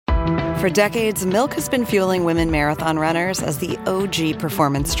For decades, milk has been fueling women marathon runners as the OG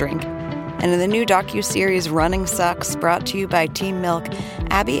performance drink. And in the new docuseries Running Sucks, brought to you by Team Milk,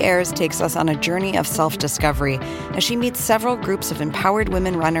 Abby Ayers takes us on a journey of self-discovery as she meets several groups of empowered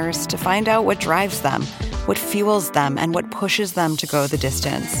women runners to find out what drives them, what fuels them, and what pushes them to go the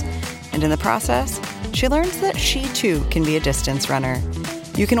distance. And in the process, she learns that she too can be a distance runner.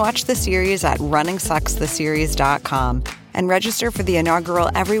 You can watch the series at runningsuckstheseries.com and register for the inaugural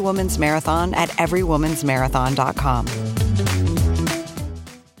Every Woman's Marathon at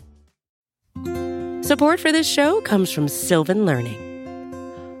everywomansmarathon.com. Support for this show comes from Sylvan Learning.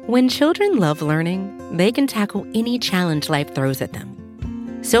 When children love learning, they can tackle any challenge life throws at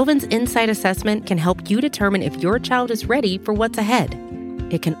them. Sylvan's Insight Assessment can help you determine if your child is ready for what's ahead.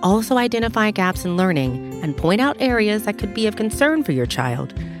 It can also identify gaps in learning and point out areas that could be of concern for your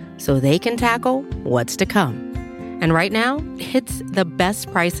child so they can tackle what's to come. And right now, it's the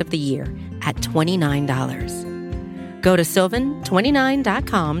best price of the year at $29. Go to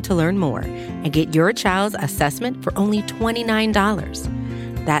sylvan29.com to learn more and get your child's assessment for only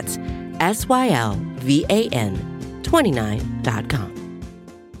 $29. That's SYLVAN 29.com.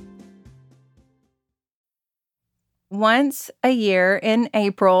 Once a year in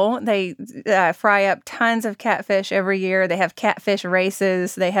April, they fry up tons of catfish every year. They have catfish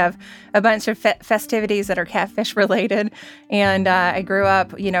races. They have a bunch of festivities that are catfish related. And I grew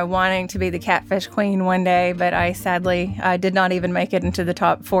up, wanting to be the catfish queen one day, but I sadly did not even make it into the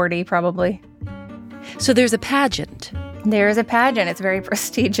top 40 probably. So there's a pageant. There is a pageant. It's very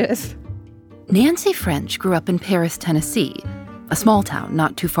prestigious. Nancy French grew up in Paris, Tennessee, a small town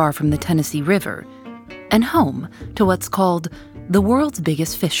not too far from the Tennessee River, and home to what's called the world's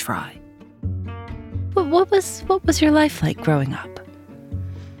biggest fish fry. What was your life like growing up?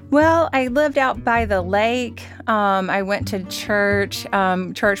 Well, I lived out by the lake. I went to church.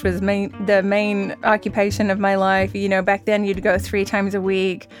 Church was the main occupation of my life. Back then you'd go 3 times a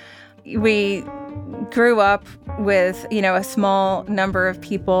week. We grew up with, a small number of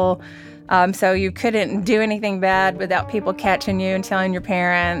people. So you couldn't do anything bad without people catching you and telling your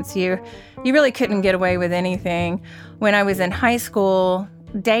parents. You really couldn't get away with anything. When I was in high school,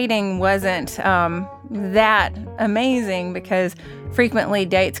 dating wasn't that amazing because frequently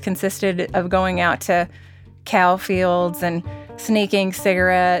dates consisted of going out to cow fields and sneaking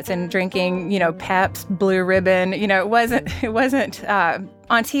cigarettes and drinking, Pabst Blue Ribbon. It wasn't on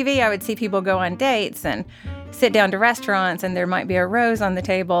TV. I would see people go on dates and sit down to restaurants and there might be a rose on the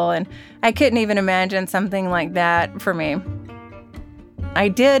table, and I couldn't even imagine something like that for me. I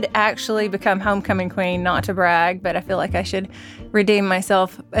did actually become homecoming queen, not to brag, but I feel like I should redeem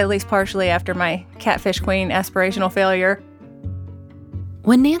myself at least partially after my catfish queen aspirational failure.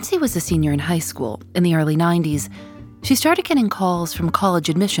 When Nancy was a senior in high school in the early 90s, she started getting calls from college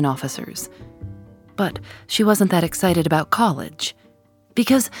admission officers. But she wasn't that excited about college,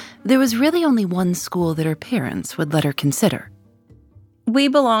 because there was really only one school that her parents would let her consider. We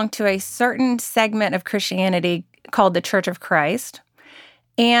belong to a certain segment of Christianity called the Church of Christ.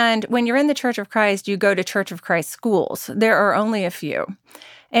 And when you're in the Church of Christ, you go to Church of Christ schools. There are only a few.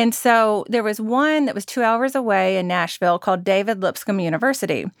 And so there was one that was 2 hours away in Nashville called David Lipscomb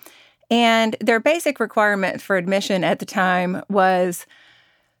University. And their basic requirement for admission at the time was,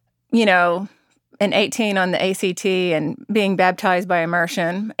 an 18 on the ACT and being baptized by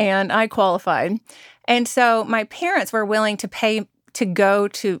immersion, and I qualified. And so my parents were willing to pay to go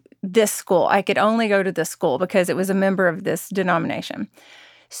to this school. I could only go to this school because it was a member of this denomination.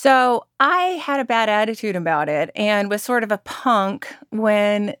 So I had a bad attitude about it and was sort of a punk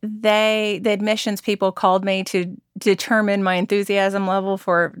when the admissions people called me to determine my enthusiasm level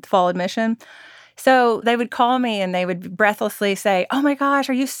for fall admission. So they would call me and they would breathlessly say, "Oh my gosh,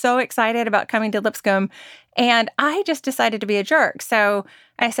 are you so excited about coming to Lipscomb?" And I just decided to be a jerk. So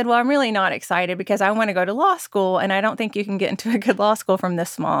I said, "Well, I'm really not excited because I want to go to law school, and I don't think you can get into a good law school from this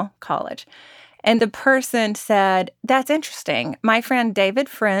small college." And the person said, "That's interesting. My friend David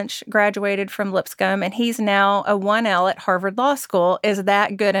French graduated from Lipscomb, and he's now a 1L at Harvard Law School. Is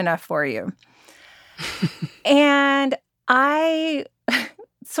that good enough for you?" And I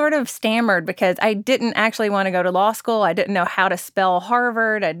sort of stammered because I didn't actually want to go to law school. I didn't know how to spell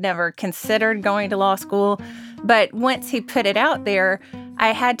Harvard. I'd never considered going to law school. But once he put it out there,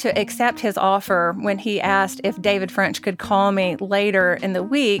 I had to accept his offer when he asked if David French could call me later in the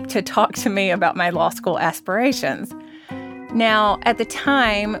week to talk to me about my law school aspirations. Now, at the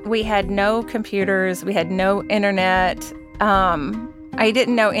time, we had no computers. We had no internet. I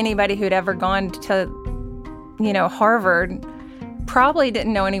didn't know anybody who'd ever gone to, Harvard. Probably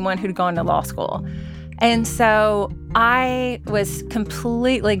didn't know anyone who'd gone to law school. And so I was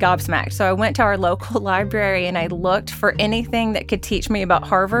completely gobsmacked. So I went to our local library and I looked for anything that could teach me about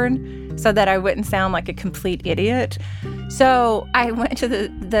Harvard so that I wouldn't sound like a complete idiot. So I went to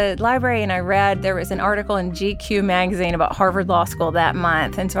the library and I read, there was an article in GQ magazine about Harvard Law School that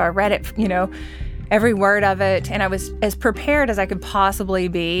month. And so I read it, every word of it. And I was as prepared as I could possibly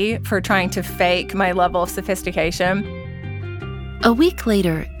be for trying to fake my level of sophistication. A week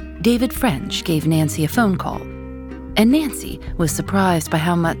later, David French gave Nancy a phone call. And Nancy was surprised by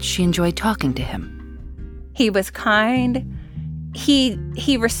how much she enjoyed talking to him. He was kind. He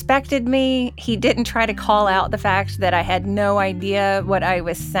respected me. He didn't try to call out the fact that I had no idea what I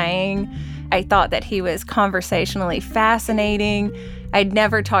was saying. I thought that he was conversationally fascinating. I'd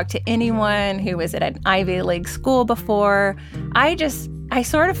never talked to anyone who was at an Ivy League school before. I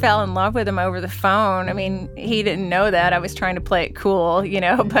sort of fell in love with him over the phone. I mean, he didn't know that. I was trying to play it cool,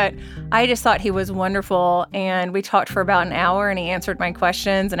 but I just thought he was wonderful. And we talked for about an hour and he answered my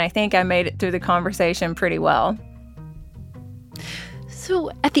questions. And I think I made it through the conversation pretty well.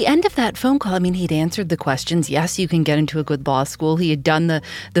 So at the end of that phone call, he'd answered the questions. Yes, you can get into a good law school. He had done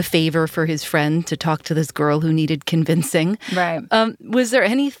the favor for his friend to talk to this girl who needed convincing. Right. Was there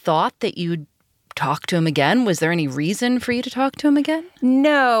any thought that you'd talk to him again? Was there any reason for you to talk to him again?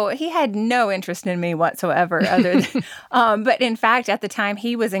 No, he had no interest in me whatsoever other than, but in fact, at the time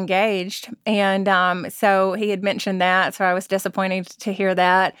he was engaged. And so he had mentioned that. So I was disappointed to hear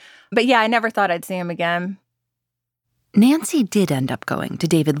that. But yeah, I never thought I'd see him again. Nancy did end up going to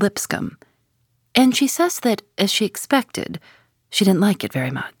David Lipscomb. And she says that, as she expected, she didn't like it very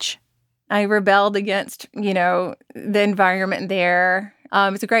much. I rebelled against, the environment there.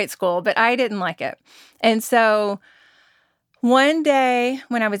 It's a great school, but I didn't like it. And so one day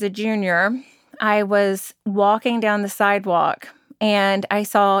when I was a junior, I was walking down the sidewalk and I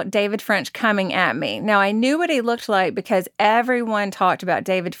saw David French coming at me. Now, I knew what he looked like because everyone talked about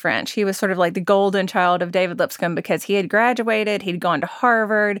David French. He was sort of like the golden child of David Lipscomb because he had graduated, he'd gone to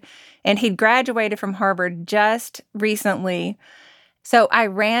Harvard, and he'd graduated from Harvard just recently. So I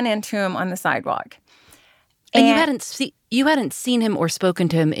ran into him on the sidewalk. And you hadn't seen him or spoken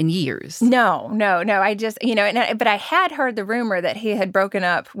to him in years? No. I just, but I had heard the rumor that he had broken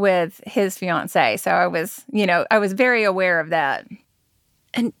up with his fiancée. So I was very aware of that.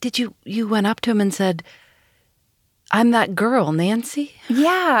 And did you went up to him and said, "I'm that girl, Nancy"?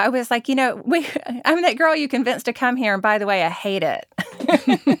 Yeah, I was like, I'm that girl you convinced to come here. And by the way, I hate it.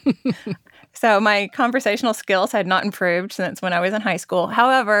 So my conversational skills had not improved since when I was in high school.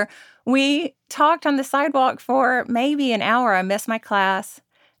 However, we talked on the sidewalk for maybe an hour. I missed my class.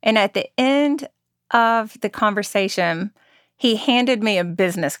 And at the end of the conversation, he handed me a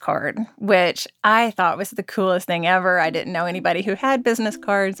business card, which I thought was the coolest thing ever. I didn't know anybody who had business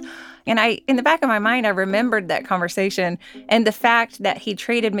cards. And in the back of my mind, I remembered that conversation and the fact that he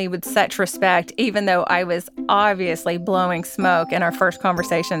treated me with such respect, even though I was obviously blowing smoke in our first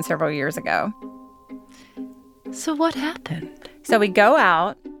conversation several years ago. So what happened? So we go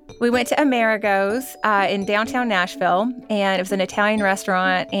out. We went to Amerigo's in downtown Nashville, and it was an Italian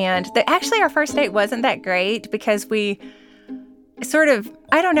restaurant. And actually, our first date wasn't that great because we sort of,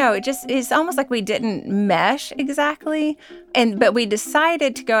 I don't know, it's almost like we didn't mesh exactly. But we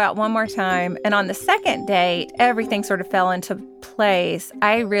decided to go out one more time. And on the second date, everything sort of fell into place.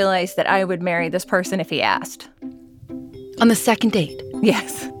 I realized that I would marry this person if he asked. On the second date?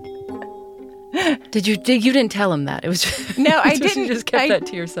 Yes. You didn't tell him that? It was just, no, I didn't. You just kept that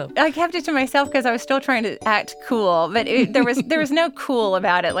to yourself. I kept it to myself because I was still trying to act cool, but there was no cool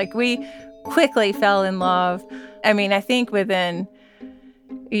about it. Like, we quickly fell in love. I think within,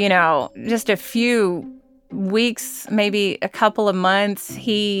 just a few weeks, maybe a couple of months,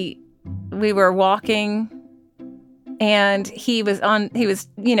 we were walking, and he was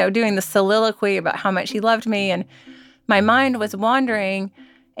doing the soliloquy about how much he loved me, and my mind was wandering.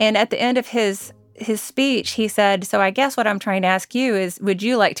 And at the end of his speech, he said, "So I guess what I'm trying to ask you is, would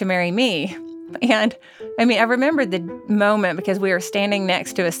you like to marry me?" And I remembered the moment because we were standing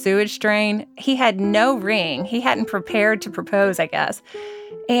next to a sewage drain. He had no ring. He hadn't prepared to propose, I guess.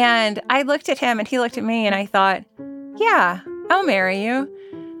 And I looked at him and he looked at me and I thought, yeah, I'll marry you.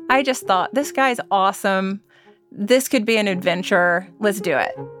 I just thought, this guy's awesome. This could be an adventure. Let's do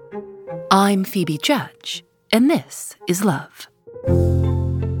it. I'm Phoebe Judge, and this is Love.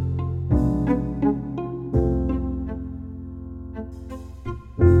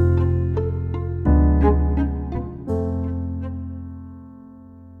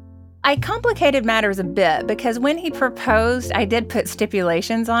 I complicated matters a bit because when he proposed, I did put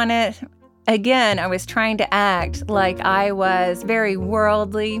stipulations on it. Again, I was trying to act like I was very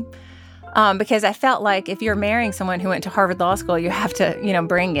worldly. because I felt like if you're marrying someone who went to Harvard Law School, you have to,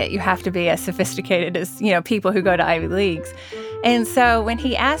 bring it. You have to be as sophisticated as, people who go to Ivy Leagues. And so when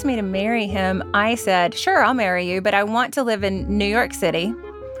he asked me to marry him, I said, sure, I'll marry you, but I want to live in New York City.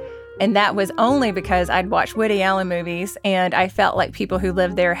 And that was only because I'd watched Woody Allen movies, and I felt like people who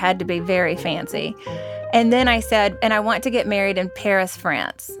lived there had to be very fancy. And then I said, and I want to get married in Paris,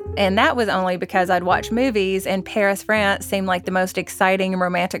 France. And that was only because I'd watched movies, and Paris, France seemed like the most exciting and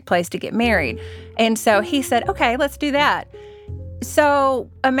romantic place to get married. And so he said, okay, let's do that. So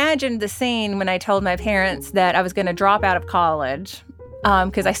imagine the scene when I told my parents that I was going to drop out of college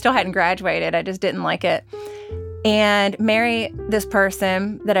because I still hadn't graduated. I just didn't like it. And marry this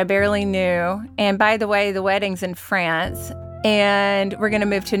person that I barely knew. And by the way, the wedding's in France, and we're going to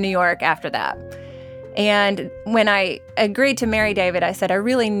move to New York after that. And when I agreed to marry David, I said, I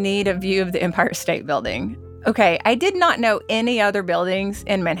really need a view of the Empire State Building. Okay, I did not know any other buildings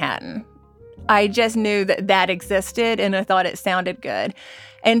in Manhattan. I just knew that existed, and I thought it sounded good.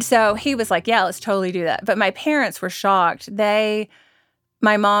 And so he was like, yeah, let's totally do that. But my parents were shocked.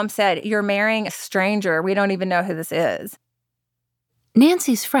 My mom said, you're marrying a stranger. We don't even know who this is.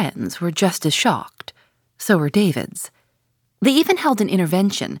 Nancy's friends were just as shocked. So were David's. They even held an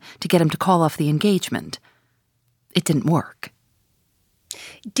intervention to get him to call off the engagement. It didn't work.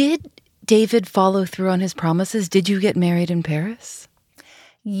 Did David follow through on his promises? Did you get married in Paris?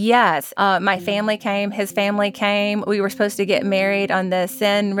 Yes. My family came. His family came. We were supposed to get married on the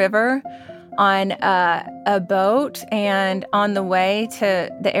Seine River on a boat. And on the way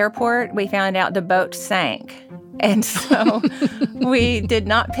to the airport, we found out the boat sank. And so we did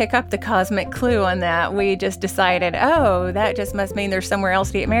not pick up the cosmic clue on that. We just decided, oh, that just must mean there's somewhere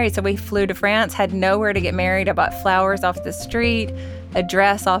else to get married. So we flew to France, had nowhere to get married. I bought flowers off the street, a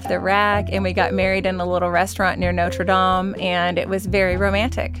dress off the rack, and we got married in a little restaurant near Notre Dame, and it was very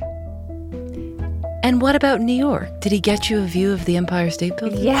romantic. And what about New York? Did he get you a view of the Empire State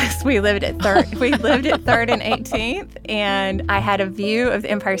Building? Yes, we lived at 3rd and 18th, and I had a view of the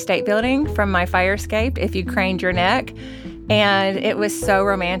Empire State Building from my fire escape if you craned your neck. And it was so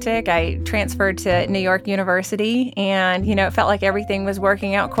romantic. I transferred to New York University, and, it felt like everything was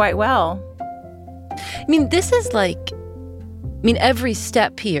working out quite well. I mean, this is like, every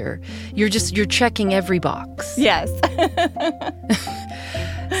step here, you're checking every box. Yes.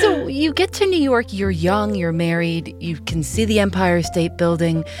 So you get to New York, you're young, you're married, you can see the Empire State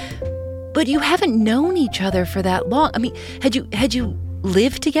Building, but you haven't known each other for that long. Had you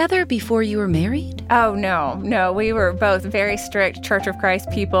lived together before you were married? Oh, no. We were both very strict Church of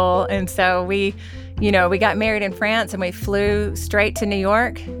Christ people, and so we got married in France, and we flew straight to New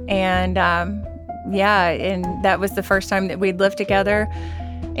York, and and that was the first time that we'd lived together.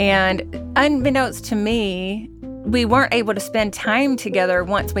 And unbeknownst to me, we weren't able to spend time together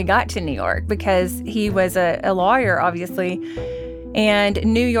once we got to New York because he was a lawyer, obviously. And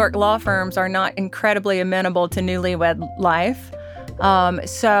New York law firms are not incredibly amenable to newlywed life.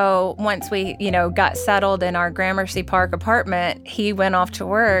 So once we, got settled in our Gramercy Park apartment, he went off to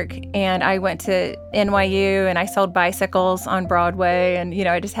work, and I went to NYU, and I sold bicycles on Broadway, and,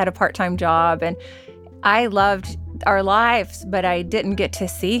 I just had a part-time job. And I loved our lives, but I didn't get to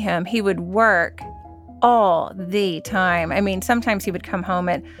see him. He would work all the time. Sometimes he would come home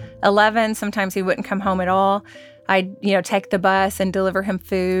at 11. Sometimes he wouldn't come home at all. I'd, take the bus and deliver him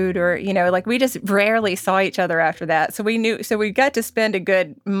food, or, we just rarely saw each other after that. So we got to spend a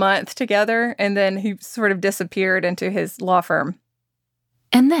good month together, and then he sort of disappeared into his law firm.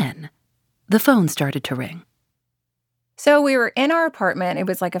 And then the phone started to ring. So we were in our apartment. It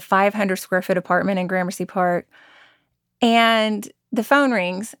was like a 500 square foot apartment in Gramercy Park. And the phone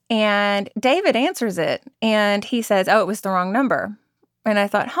rings, and David answers it, and he says, oh, it was the wrong number. And I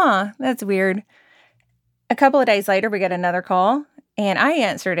thought, that's weird. A couple of days later, we got another call, and I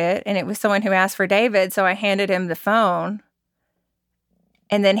answered it, and it was someone who asked for David, so I handed him the phone.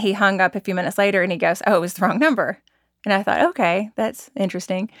 And then he hung up a few minutes later, and he goes, oh, it was the wrong number. And I thought, okay, that's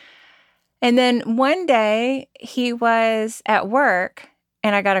interesting. And then one day, he was at work,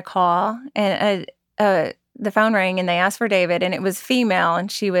 and I got a call, and the phone rang, and they asked for David, and it was female, and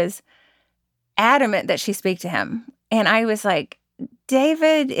she was adamant that she speak to him. And I was like,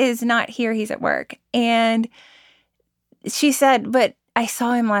 David is not here. He's at work. And she said, but I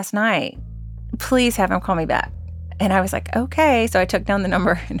saw him last night. Please have him call me back. And I was like, okay. So I took down the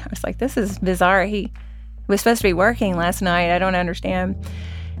number, and I was like, this is bizarre. He was supposed to be working last night. I don't understand.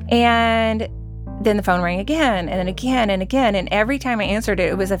 And then the phone rang again, and then again and again. And every time I answered it,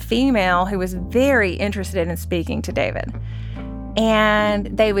 it was a female who was very interested in speaking to David. And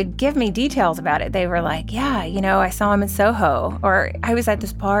they would give me details about it. They were like, yeah, I saw him in Soho, or I was at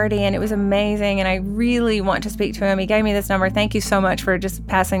this party and it was amazing and I really want to speak to him. He gave me this number. Thank you so much for just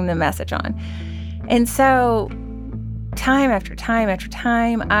passing the message on. And so time after time after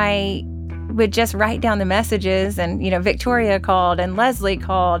time, I would just write down the messages, and, Victoria called and Leslie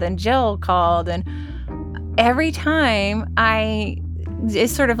called and Jill called. And every time it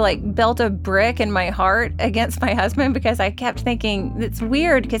sort of like built a brick in my heart against my husband, because I kept thinking, it's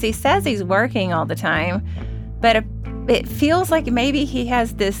weird because he says he's working all the time, but it feels like maybe he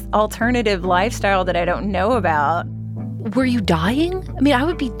has this alternative lifestyle that I don't know about. Were you dying? I mean, I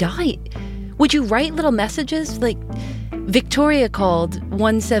would be dying. Would you write little messages like, Victoria called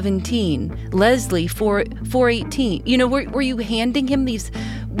 117, Leslie 418? Were you handing him these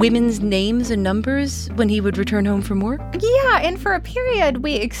women's names and numbers when he would return home from work? Yeah, and for a period,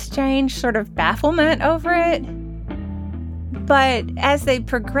 we exchanged sort of bafflement over it. But as they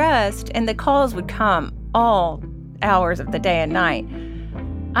progressed and the calls would come all hours of the day and night,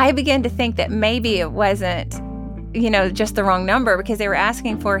 I began to think that maybe it wasn't, just the wrong number, because they were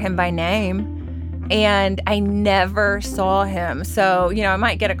asking for him by name. And I never saw him. So, I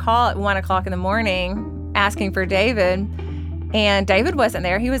might get a call at 1 o'clock in the morning asking for David. And David wasn't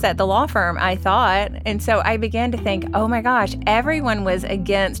there. He was at the law firm, I thought. And so I began to think, oh my gosh, everyone was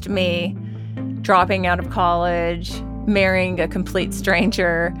against me dropping out of college, marrying a complete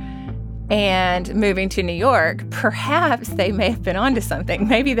stranger, and moving to New York. Perhaps they may have been onto something.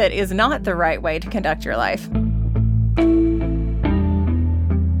 Maybe that is not the right way to conduct your life.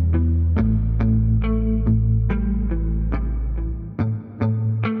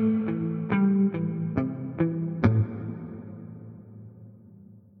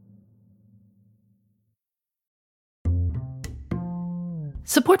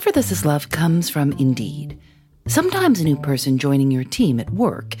 Support for This Is Love comes from Indeed. Sometimes a new person joining your team at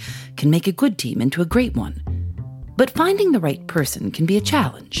work can make a good team into a great one. But finding the right person can be a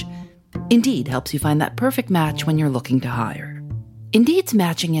challenge. Indeed helps you find that perfect match when you're looking to hire. Indeed's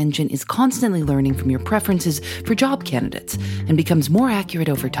matching engine is constantly learning from your preferences for job candidates and becomes more accurate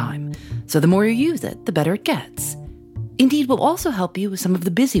over time. So the more you use it, the better it gets. Indeed will also help you with some of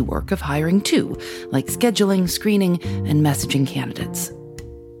the busy work of hiring too, like scheduling, screening, and messaging candidates.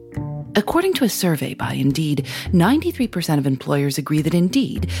 According to a survey by Indeed, 93% of employers agree that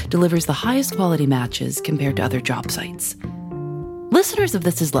Indeed delivers the highest quality matches compared to other job sites. Listeners of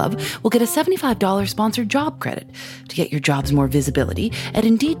This Is Love will get a $75 sponsored job credit to get your jobs more visibility at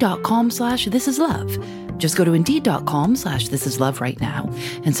Indeed.com/thisislove. Just go to Indeed.com/thisislove right now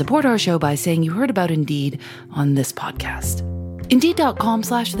and support our show by saying you heard about Indeed on this podcast.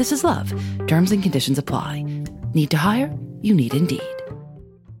 Indeed.com/thisislove. Terms and conditions apply. Need to hire? You need Indeed.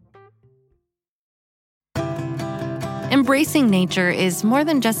 Embracing nature is more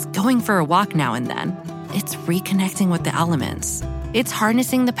than just going for a walk now and then. It's reconnecting with the elements. It's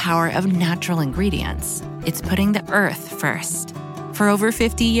harnessing the power of natural ingredients. It's putting the earth first. For over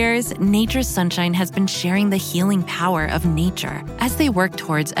 50 years, Nature's Sunshine has been sharing the healing power of nature as they work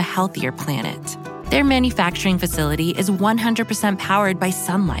towards a healthier planet. Their manufacturing facility is 100% powered by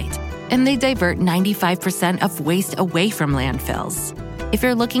sunlight, and they divert 95% of waste away from landfills. If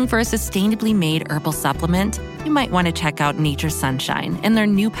you're looking for a sustainably made herbal supplement, you might want to check out Nature's Sunshine and their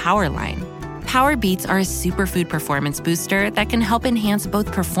new Power line. Power Beats are a superfood performance booster that can help enhance both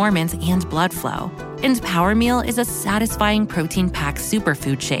performance and blood flow. And Power Meal is a satisfying protein-packed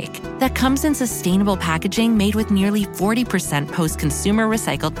superfood shake that comes in sustainable packaging made with nearly 40% post-consumer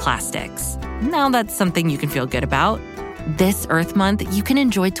recycled plastics. Now that's something you can feel good about. This Earth Month, you can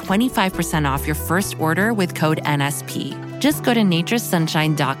enjoy 25% off your first order with code NSP. Just go to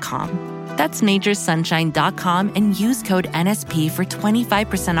naturesunshine.com. That's naturesunshine.com and use code NSP for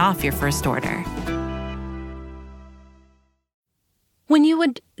 25% off your first order. When you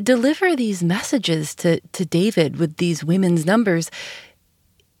would deliver these messages to David with these women's numbers,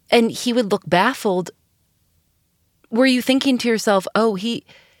 and he would look baffled, were you thinking to yourself, oh,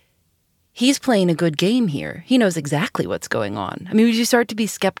 he's playing a good game here. He knows exactly what's going on. I mean, would you start to be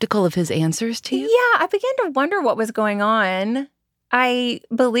skeptical of his answers to you? Yeah, I began to wonder what was going on. I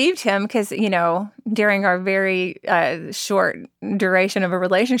believed him because, during our very short duration of a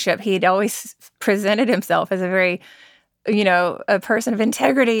relationship, he'd always presented himself as a very, a person of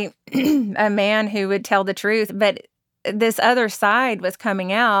integrity, a man who would tell the truth. But this other side was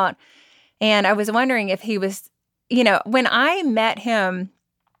coming out, and I was wondering if he was, when I met him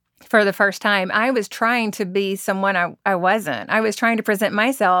for the first time, I was trying to be someone I wasn't. I was trying to present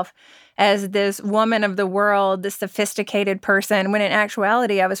myself as this woman of the world, this sophisticated person, when in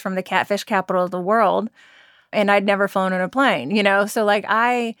actuality I was from the catfish capital of the world. and I'd never flown on a plane, So like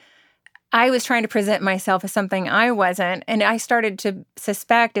I was trying to present myself as something I wasn't, and I started to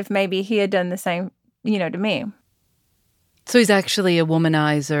suspect if maybe he had done the same, to me. So he's actually a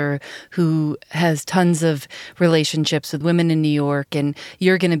womanizer who has tons of relationships with women in New York, and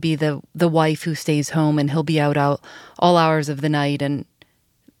you're going to be the wife who stays home, and he'll be out all hours of the night, and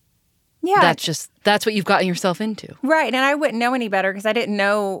that's what you've gotten yourself into. Right, and I wouldn't know any better because I didn't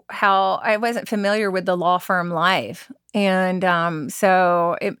know I wasn't familiar with the law firm life. And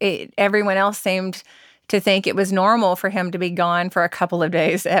so everyone else seemed to think it was normal for him to be gone for a couple of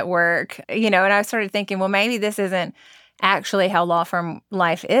days at work, and I started thinking, well, maybe this isn't actually how law firm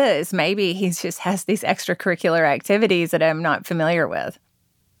life is. Maybe he just has these extracurricular activities that I'm not familiar with.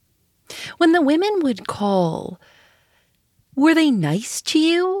 When the women would call, were they nice to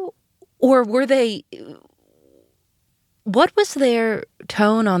you? Or were they... What was their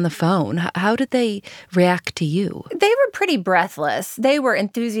tone on the phone? How did they react to you? They were pretty breathless. They were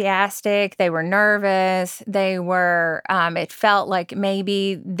enthusiastic. They were nervous. They were, it felt like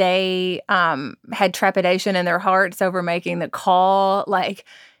maybe they had trepidation in their hearts over making the call. Like,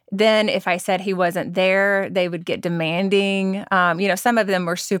 then if I said he wasn't there, they would get demanding. Some of them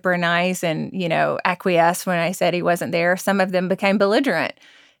were super nice and, acquiesced when I said he wasn't there. Some of them became belligerent.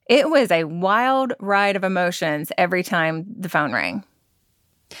 It was a wild ride of emotions every time the phone rang.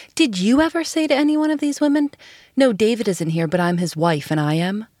 Did you ever say to any one of these women, no, David isn't here, but I'm his wife and I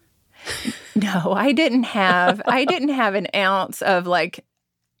am? No, I didn't have an ounce of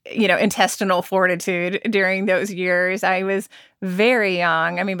intestinal fortitude during those years. I was very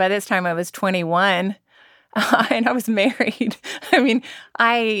young. I mean, by this time I was 21 and I was married. I mean,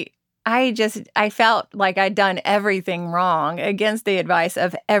 I felt like I'd done everything wrong against the advice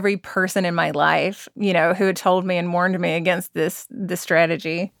of every person in my life, who had told me and warned me against this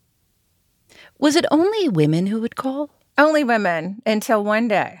strategy. Was it only women who would call? Only women, until one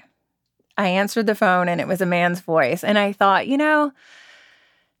day I answered the phone and it was a man's voice. And I thought,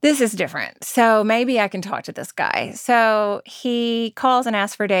 this is different. So maybe I can talk to this guy. So he calls and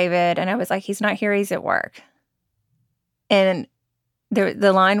asks for David. And I was like, he's not here. He's at work. And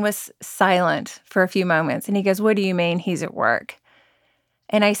the line was silent for a few moments. And he goes, what do you mean he's at work?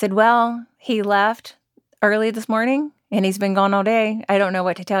 And I said, well, he left early this morning and he's been gone all day. I don't know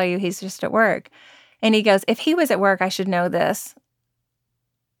what to tell you. He's just at work. And he goes, if he was at work, I should know this.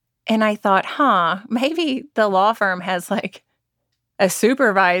 And I thought, maybe the law firm has a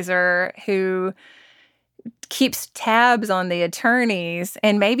supervisor who keeps tabs on the attorneys,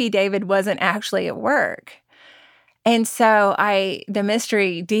 and maybe David wasn't actually at work. And so the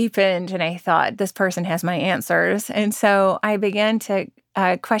mystery deepened, and I thought, this person has my answers. And so I began to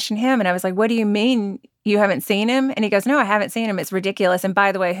question him, and I was like, what do you mean you haven't seen him? And he goes, no, I haven't seen him. It's ridiculous. And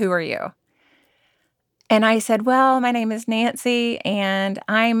by the way, who are you? And I said, well, my name is Nancy, and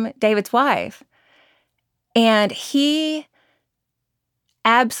I'm David's wife. And he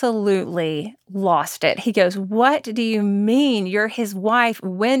absolutely lost it. He goes, what do you mean you're his wife?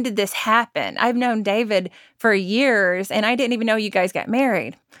 When did this happen? I've known David for years, and I didn't even know you guys got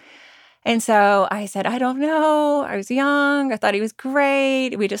married. And so I said, I don't know. I was young. I thought he was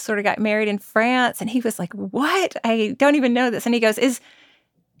great. We just sort of got married in France. And he was like, what? I don't even know this. And he goes,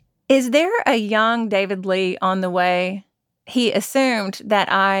 is there a young David Lee on the way? He assumed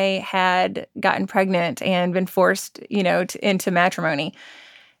that I had gotten pregnant and been forced, into matrimony.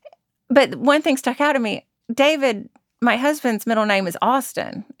 But one thing stuck out to me. David, my husband's middle name is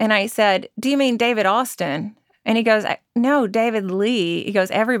Austin. And I said, do you mean David Austin? And he goes, no, David Lee. He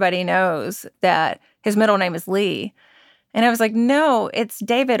goes, everybody knows that his middle name is Lee. And I was like, no, it's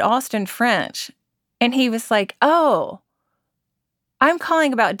David Austin French. And he was like, oh, I'm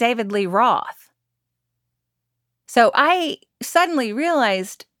calling about David Lee Roth. So I suddenly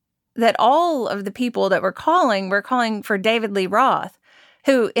realized that all of the people that were calling for David Lee Roth,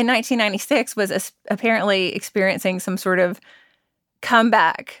 who in 1996 was apparently experiencing some sort of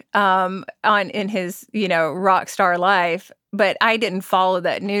comeback in his, rock star life. But I didn't follow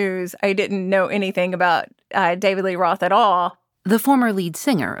that news. I didn't know anything about David Lee Roth at all. The former lead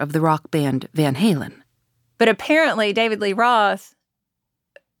singer of the rock band Van Halen. But apparently David Lee Roth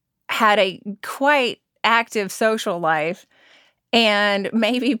had a quite active social life, and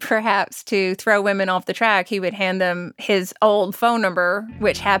maybe perhaps to throw women off the track, he would hand them his old phone number,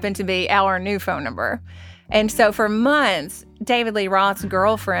 which happened to be our new phone number. And so for months, David Lee Roth's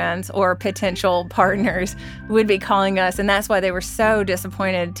girlfriends or potential partners would be calling us, and that's why they were so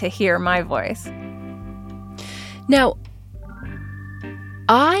disappointed to hear my voice. Now,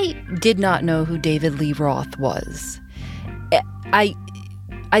 I did not know who David Lee Roth was.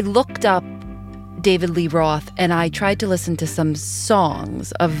 I looked up David Lee Roth, and I tried to listen to some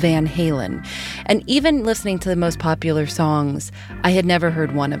songs of Van Halen. And even listening to the most popular songs, I had never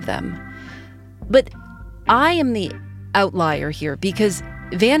heard one of them. But I am the outlier here because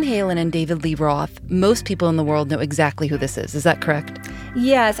Van Halen and David Lee Roth, most people in the world know exactly who this is. Is that correct?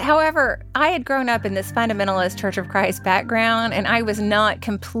 Yes. However, I had grown up in this fundamentalist Church of Christ background, and I was not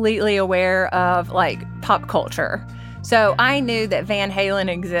completely aware of, pop culture. So I knew that Van Halen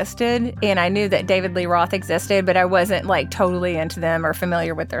existed, and I knew that David Lee Roth existed, but I wasn't, totally into them or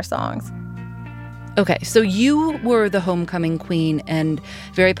familiar with their songs. Okay, so you were the homecoming queen and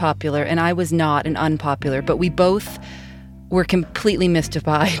very popular, and I was not and unpopular, but we both were completely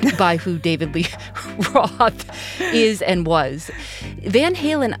mystified by who David Lee Roth is and was. Van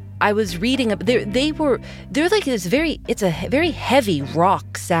Halen, I was reading, they're like this it's a very heavy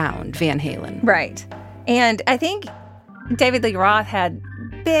rock sound, Van Halen. Right. And I think David Lee Roth had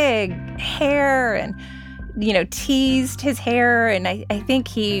big hair and, teased his hair. And I think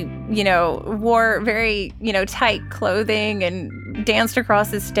he, wore very, tight clothing and danced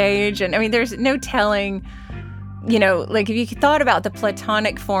across the stage. And I mean, there's no telling, if you thought about the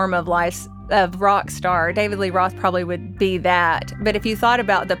platonic form of rock star, David Lee Roth probably would be that. But if you thought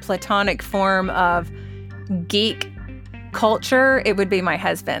about the platonic form of geek culture, it would be my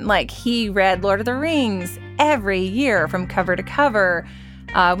husband. He read Lord of the Rings every year from cover to cover.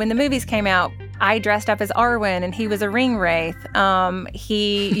 When the movies came out, I dressed up as Arwen and he was a ring wraith.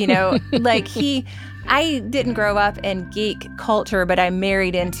 I didn't grow up in geek culture, but I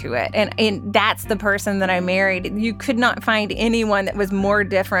married into it. And that's the person that I married. You could not find anyone that was more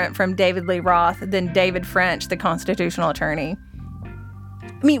different from David Lee Roth than David French, the constitutional attorney.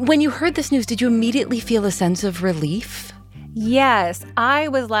 I mean, when you heard this news, did you immediately feel a sense of relief? Yes, I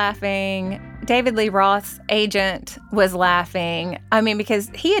was laughing. David Lee Roth's agent was laughing. I mean, because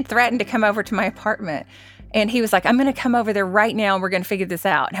he had threatened to come over to my apartment. And he was like, I'm going to come over there right now and we're going to figure this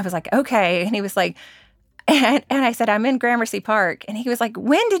out. And I was like, okay. And he was like, and I said, I'm in Gramercy Park. And he was like,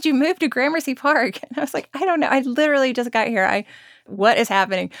 when did you move to Gramercy Park? And I was like, I don't know. I literally just got here. What is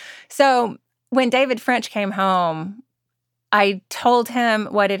happening? So when David French came home, I told him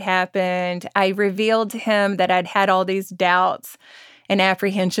what had happened. I revealed to him that I'd had all these doubts and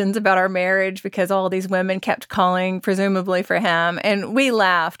apprehensions about our marriage because all these women kept calling, presumably for him. And we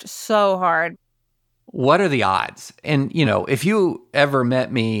laughed so hard. What are the odds? And, if you ever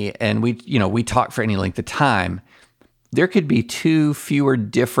met me and we talked for any length of time, there could be two fewer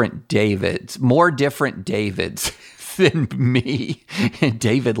different Davids, more different Davids than me and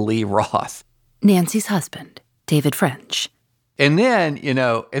David Lee Roth. Nancy's husband, David French. And then,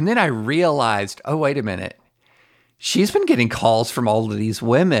 I realized, oh, wait a minute. She's been getting calls from all of these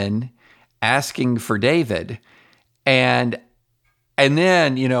women asking for David. And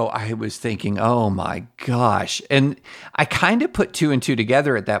then, I was thinking, oh my gosh. And I kind of put two and two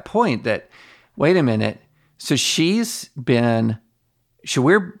together at that point that, wait a minute. So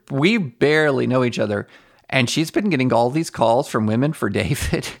we barely know each other. And she's been getting all these calls from women for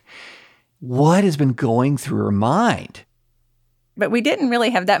David. What has been going through her mind? But we didn't really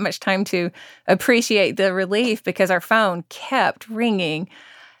have that much time to appreciate the relief because our phone kept ringing.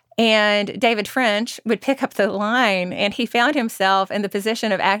 And David French would pick up the line, and he found himself in the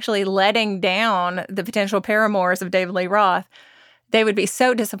position of actually letting down the potential paramours of David Lee Roth. They would be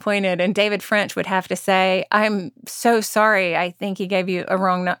so disappointed, and David French would have to say, I'm so sorry. I think he gave you a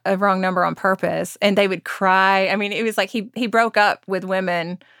wrong number on purpose. And they would cry. I mean, it was like he broke up with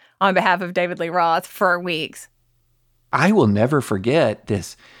women on behalf of David Lee Roth for weeks. I will never forget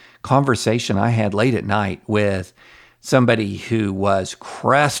this conversation I had late at night with somebody who was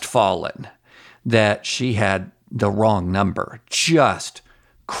crestfallen that she had the wrong number, just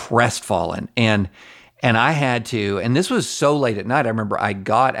crestfallen. And I had to, and this was so late at night, I remember I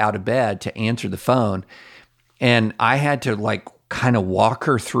got out of bed to answer the phone, and I had to kind of walk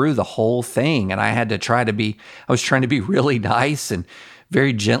her through the whole thing. And I was trying to be really nice and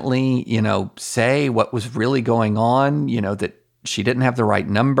very gently, say what was really going on, that she didn't have the right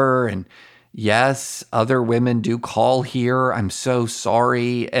number. And yes, other women do call here. I'm so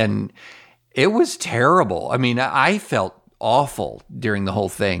sorry. And it was terrible. I mean, I felt awful during the whole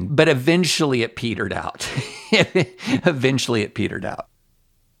thing, but eventually it petered out.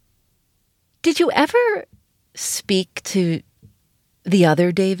 Did you ever speak to the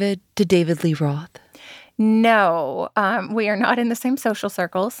other David, to David Lee Roth? No, we are not in the same social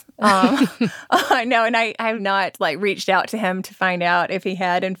circles. No, and I have not reached out to him to find out if he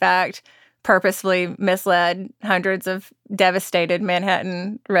had, in fact, purposefully misled hundreds of devastated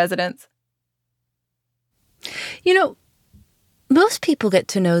Manhattan residents. Most people get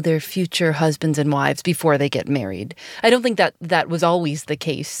to know their future husbands and wives before they get married. I don't think that was always the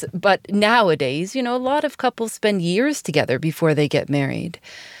case. But nowadays, a lot of couples spend years together before they get married.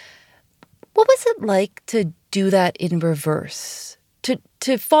 What was it like to do that in reverse?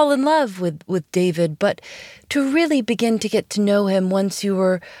 To fall in love with David, but to really begin to get to know him once you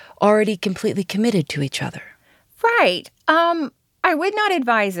were already completely committed to each other? Right. I would not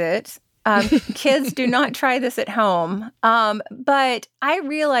advise it. Kids, do not try this at home. But I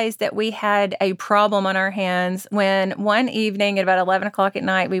realized that we had a problem on our hands when one evening at about 11 o'clock at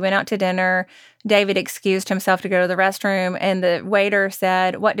night, we went out to dinner. David excused himself to go to the restroom, and the waiter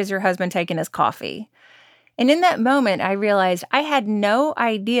said, "What does your husband take in his coffee?" And in that moment, I realized I had no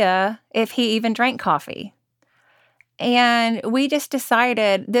idea if he even drank coffee. And we just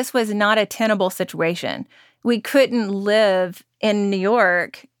decided this was not a tenable situation. We couldn't live in New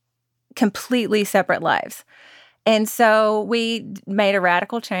York completely separate lives. And so we made a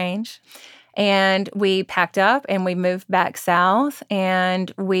radical change, and we packed up and we moved back south,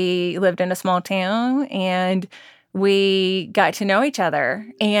 and we lived in a small town, and we got to know each other.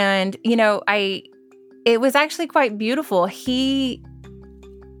 And, it was actually quite beautiful. He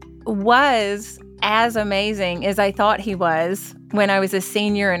was as amazing as I thought he was when I was a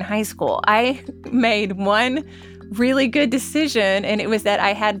senior in high school. I made one really good decision, and it was that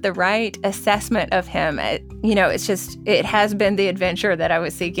I had the right assessment of him. It has been the adventure that I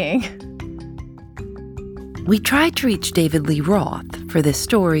was seeking. We tried to reach David Lee Roth for this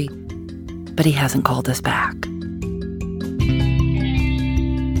story, but he hasn't called us back.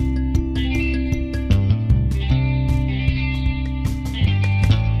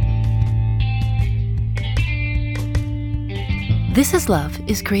 This Is Love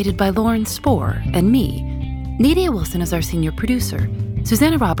is created by Lauren Spohr and me. Nadia Wilson is our senior producer.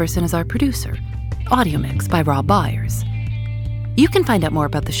 Susanna Robertson is our producer. Audio mix by Rob Byers. You can find out more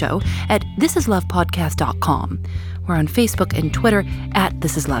about the show at thisislovepodcast.com. We're on Facebook and Twitter at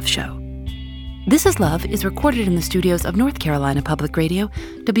This Is Love Show. This Is Love is recorded in the studios of North Carolina Public Radio,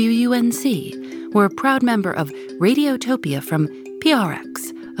 WUNC. We're a proud member of Radiotopia from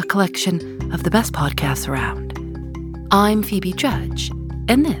PRX, a collection of the best podcasts around. I'm Phoebe Judge,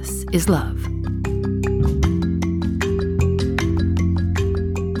 and this is Love.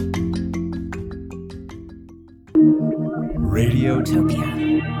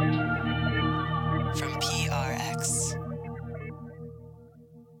 Radiotopia from PRX.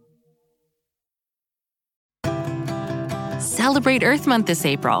 Celebrate Earth Month this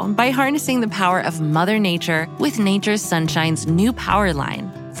April by harnessing the power of Mother Nature with Nature's Sunshine's new Power line.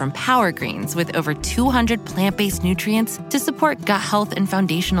 From Power Greens with over 200 plant-based nutrients to support gut health and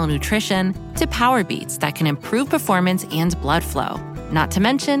foundational nutrition, to Power Beets that can improve performance and blood flow. Not to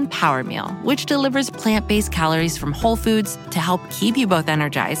mention Power Meal, which delivers plant-based calories from whole foods to help keep you both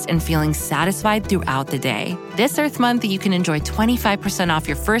energized and feeling satisfied throughout the day. This Earth Month, you can enjoy 25% off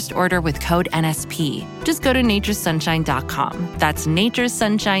your first order with code NSP. Just go to naturesunshine.com. That's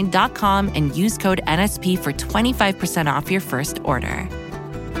naturesunshine.com and use code NSP for 25% off your first order.